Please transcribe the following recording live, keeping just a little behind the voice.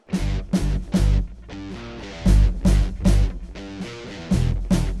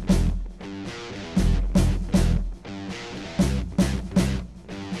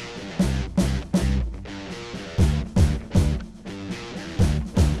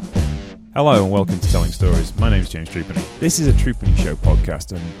Hello and welcome to Telling Stories. My name is James Trupany. This is a Trupany Show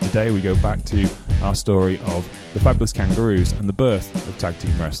podcast, and today we go back to our story of the Fabulous Kangaroos and the birth of tag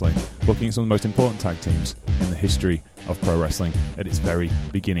team wrestling, looking at some of the most important tag teams in the history of pro wrestling at its very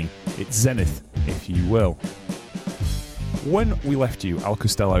beginning, its zenith, if you will. When we left you, Al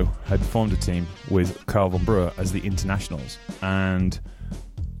Costello had formed a team with Karl von Breuer as the Internationals, and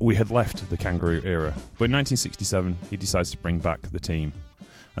we had left the Kangaroo era. But in 1967, he decides to bring back the team.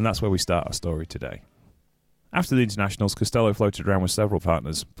 And that's where we start our story today. After the Internationals, Costello floated around with several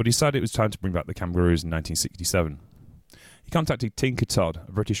partners, but he decided it was time to bring back the Kangaroos in 1967. He contacted Tinker Todd,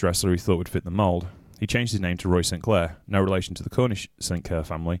 a British wrestler he thought would fit the mould. He changed his name to Roy St. Clair, no relation to the Cornish St. Clair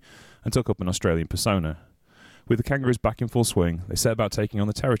family, and took up an Australian persona. With the Kangaroos back in full swing, they set about taking on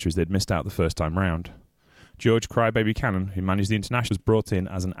the territories they'd missed out the first time round. George Crybaby Cannon, who managed the Internationals, was brought in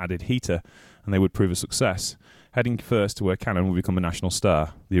as an added heater, and they would prove a success, heading first to where Cannon would become a national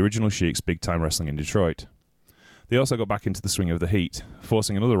star, the original Sheik's big-time wrestling in Detroit. They also got back into the swing of the heat,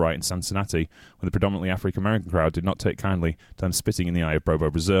 forcing another riot in Cincinnati when the predominantly African-American crowd did not take kindly to them spitting in the eye of Bobo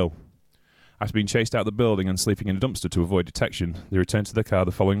Brazil. After being chased out of the building and sleeping in a dumpster to avoid detection, they returned to their car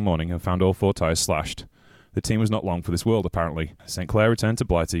the following morning and found all four tyres slashed. The team was not long for this world, apparently. St. Clair returned to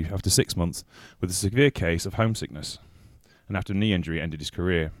Blighty after 6 months with a severe case of homesickness, and after a knee injury ended his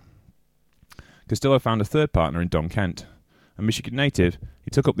career. Costello found a third partner in Don Kent. A Michigan native, he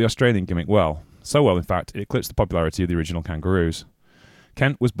took up the Australian gimmick well. So well, in fact, it eclipsed the popularity of the original Kangaroos.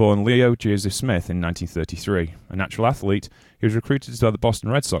 Kent was born Leo Joseph Smith in 1933. A natural athlete, he was recruited by the Boston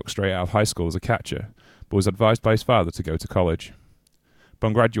Red Sox straight out of high school as a catcher, but was advised by his father to go to college.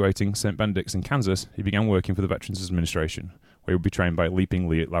 Upon graduating St. Benedict's in Kansas, he began working for the Veterans Administration, where he would be trained by Leaping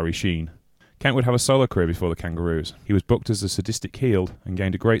Larry Sheen. Kent would have a solo career before the Kangaroos. He was booked as a sadistic heel and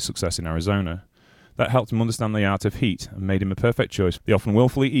gained a great success in Arizona. That helped him understand the art of heat and made him a perfect choice for the often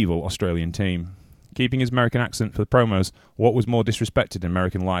willfully evil Australian team. Keeping his American accent for the promos, what was more disrespected in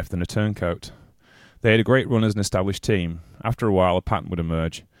American life than a turncoat? They had a great run as an established team. After a while, a pattern would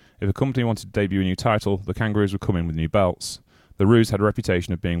emerge. If a company wanted to debut a new title, the Kangaroos would come in with new belts. The Roos had a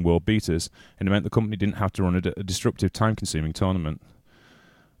reputation of being world beaters, and it meant the company didn't have to run a disruptive, time-consuming tournament.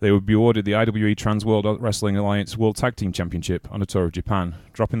 They would be awarded the IWE Trans World Wrestling Alliance World Tag Team Championship on a tour of Japan,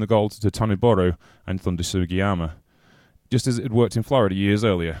 dropping the gold to Toniboro and Thunder Sugiyama. Just as it had worked in Florida years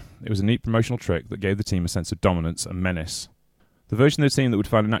earlier, it was a neat promotional trick that gave the team a sense of dominance and menace. The version of the team that would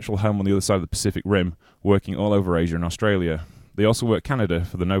find a natural home on the other side of the Pacific Rim, working all over Asia and Australia. They also worked Canada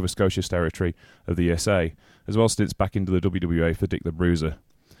for the Nova Scotia territory of the ESA, as well as stints back into the WWA for Dick the Bruiser,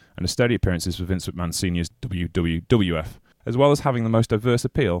 and a steady appearances for Vince McMahon Sr.'s WWF. As well as having the most diverse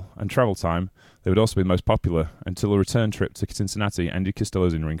appeal and travel time, they would also be the most popular until a return trip to Cincinnati ended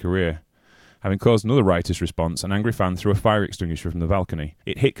Costello's in-ring career. Having caused another riotous response, an angry fan threw a fire extinguisher from the balcony.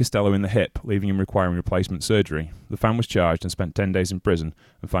 It hit Costello in the hip, leaving him requiring replacement surgery. The fan was charged and spent 10 days in prison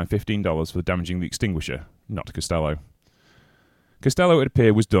and fined $15 for damaging the extinguisher, not Costello. Costello, it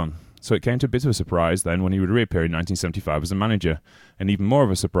appeared, was done, so it came to a bit of a surprise then when he would reappear in 1975 as a manager, and even more of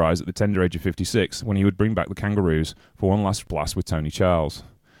a surprise at the tender age of 56 when he would bring back the Kangaroos for one last blast with Tony Charles.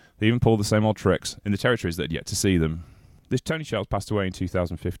 They even pulled the same old tricks in the territories that had yet to see them. This Tony Charles passed away in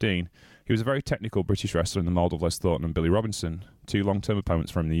 2015. He was a very technical British wrestler in the mould of Les Thornton and Billy Robinson, two long-term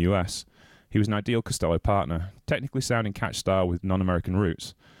opponents from the US. He was an ideal Costello partner, technically sound in catch style with non-American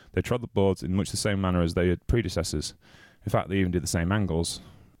roots. They trod the boards in much the same manner as their predecessors. In fact, they even did the same angles.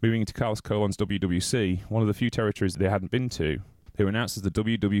 Moving into Carlos Colon's WWC, one of the few territories they hadn't been to, they were announced as the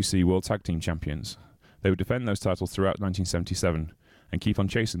WWC World Tag Team Champions. They would defend those titles throughout 1977 and keep on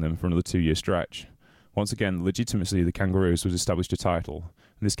chasing them for another 2-year stretch. Once again, the legitimacy of the Kangaroos was established a title,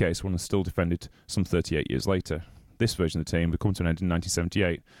 in this case one was still defended some 38 years later. This version of the team would come to an end in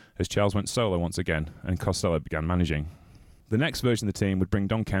 1978 as Charles went solo once again and Costello began managing. The next version of the team would bring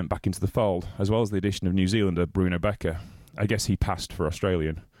Don Kent back into the fold, as well as the addition of New Zealander Bruno Becker. I guess he passed for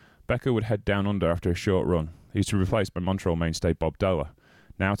Australian. Becker would head down under after a short run. He was to be replaced by Montreal mainstay Bob Della,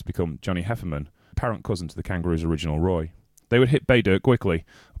 now to become Johnny Hefferman, apparent cousin to the Kangaroos' original Roy. They would hit Bay Dirt quickly,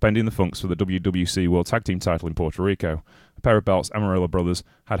 upending the Funks for the WWC World Tag Team title in Puerto Rico, a pair of belts Amarillo brothers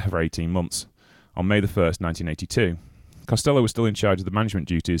had for 18 months, on May the 1st, 1982. Costello was still in charge of the management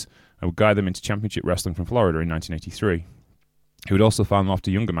duties and would guide them into championship wrestling from Florida in 1983. He would also farm them off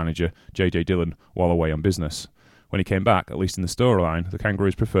to younger manager J.J. Dillon while away on business. When he came back, at least in the storyline, the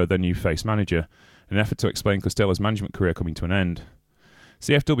Kangaroos preferred their new face manager, in an effort to explain Costello's management career coming to an end.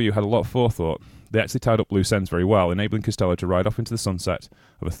 CFW had a lot of forethought. They actually tied up loose ends very well, enabling Costello to ride off into the sunset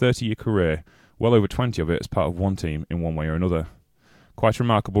of a 30-year career, well over 20 of it as part of one team in one way or another. Quite a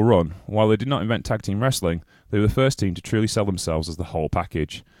remarkable run. While they did not invent tag team wrestling, they were the first team to truly sell themselves as the whole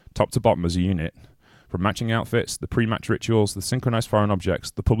package, top to bottom as a unit. From matching outfits, the pre-match rituals, the synchronized foreign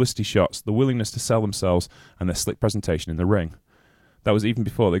objects, the publicity shots, the willingness to sell themselves, and their slick presentation in the ring. That was even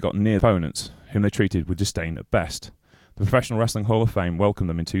before they got near opponents, whom they treated with disdain at best. The Professional Wrestling Hall of Fame welcomed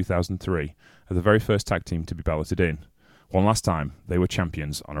them in 2003 as the very first tag team to be balloted in. One last time, they were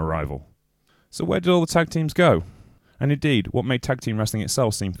champions on arrival. So where did all the tag teams go? And indeed, what made tag team wrestling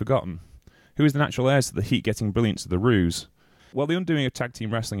itself seem forgotten? Who is the natural heirs to the heat-getting brilliance of the Ruse? Well, the undoing of tag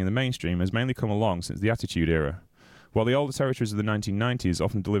team wrestling in the mainstream has mainly come along since the Attitude Era. While the older territories of the 1990s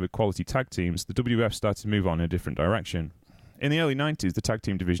often delivered quality tag teams, the WWF started to move on in a different direction. In the early 90s, the tag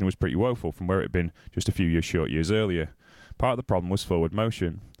team division was pretty woeful from where it had been just a few short years earlier. Part of the problem was forward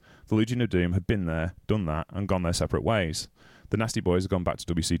motion. The Legion of Doom had been there, done that, and gone their separate ways. The Nasty Boys had gone back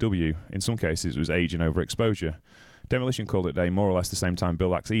to WCW. In some cases, it was age and overexposure. Demolition called it a day more or less the same time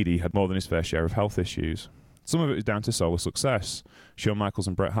Bill Axe Eadie had more than his fair share of health issues. Some of it was down to solo success. Shawn Michaels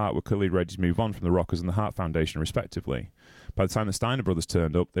and Bret Hart were clearly ready to move on from the Rockers and the Hart Foundation respectively. By the time the Steiner brothers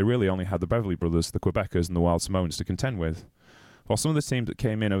turned up, they really only had the Beverly brothers, the Quebecers and the Wild Samoans to contend with. While some of the teams that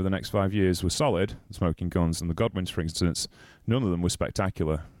came in over the next 5 years were solid, the Smoking Guns and the Godwins for instance, none of them were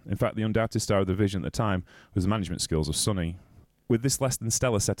spectacular. In fact, the undoubted star of the division at the time was the management skills of Sonny. With this less than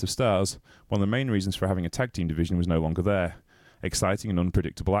stellar set of stars, one of the main reasons for having a tag team division was no longer there. Exciting and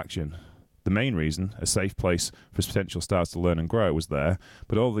unpredictable action. The main reason, a safe place for potential stars to learn and grow, was there,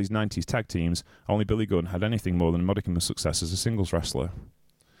 but all of these 90s tag teams, only Billy Gunn had anything more than a modicum of success as a singles wrestler.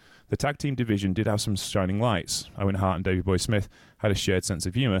 The tag team division did have some shining lights. Owen Hart and Davey Boy Smith had a shared sense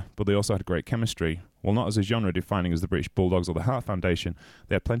of humour, but they also had great chemistry. While not as a genre defining as the British Bulldogs or the Hart Foundation,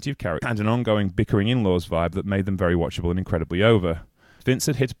 they had plenty of character and an ongoing bickering in-laws vibe that made them very watchable and incredibly over. Vince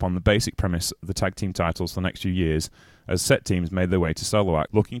had hit upon the basic premise of the tag team titles for the next few years as set teams made their way to solo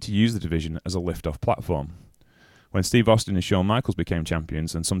act, looking to use the division as a lift-off platform. When Steve Austin and Shawn Michaels became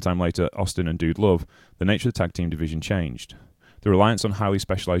champions, and sometime later Austin and Dude Love, the nature of the tag team division changed. The reliance on highly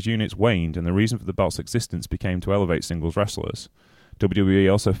specialised units waned, and the reason for the belt's existence became to elevate singles wrestlers.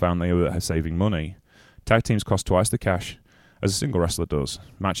 WWE also found they were saving money. Tag teams cost twice the cash as a single wrestler does.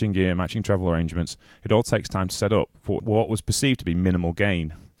 Matching gear, matching travel arrangements, it all takes time to set up for what was perceived to be minimal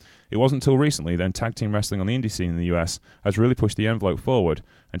gain. It wasn't until recently then tag team wrestling on the indie scene in the US has really pushed the envelope forward,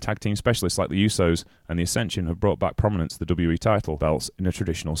 and tag team specialists like the Usos and the Ascension have brought back prominence to the WWE title belts in a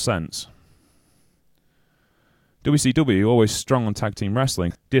traditional sense. WCW, always strong on tag team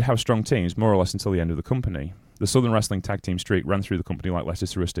wrestling, did have strong teams more or less until the end of the company. The Southern Wrestling tag team streak ran through the company like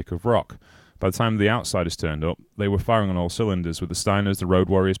letters through a stick of rock. By the time the Outsiders turned up, they were firing on all cylinders with the Steiners, the Road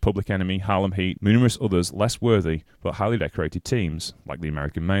Warriors, Public Enemy, Harlem Heat, numerous others less worthy but highly decorated teams, like the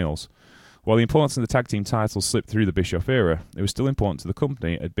American Males. While the importance of the tag team titles slipped through the Bischoff era, it was still important to the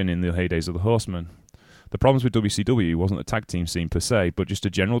company it had been in the heydays of the Horsemen. The problems with WCW wasn't the tag team scene per se, but just a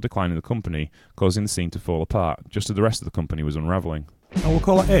general decline in the company, causing the scene to fall apart, just as the rest of the company was unravelling. And we'll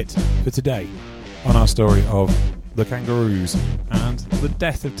call it for today on our story of the Kangaroos and the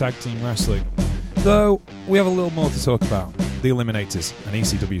death of tag team wrestling. Though we have a little more to talk about, the Eliminators and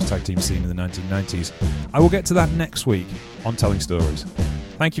ECW's tag team scene in the 1990s. I will get to that next week on Telling Stories.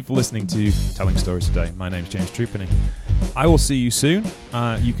 Thank you for listening to Telling Stories today. My name's James Trupany. I will see you soon.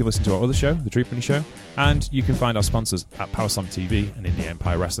 You can listen to our other show, The Trupany Show, and you can find our sponsors at Powerslam TV and Indie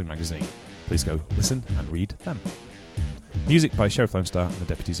Empire Wrestling Magazine. Please go listen and read them. Music by Sheriff Lone Star and the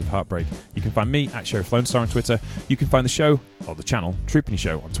Deputies of Heartbreak. You can find me at Sheriff Lone Star on Twitter. You can find the show, or the channel, Trupany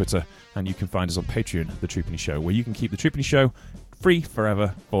Show on Twitter. And you can find us on Patreon, The Trupany Show, where you can keep The Trupany Show free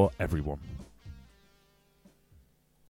forever for everyone.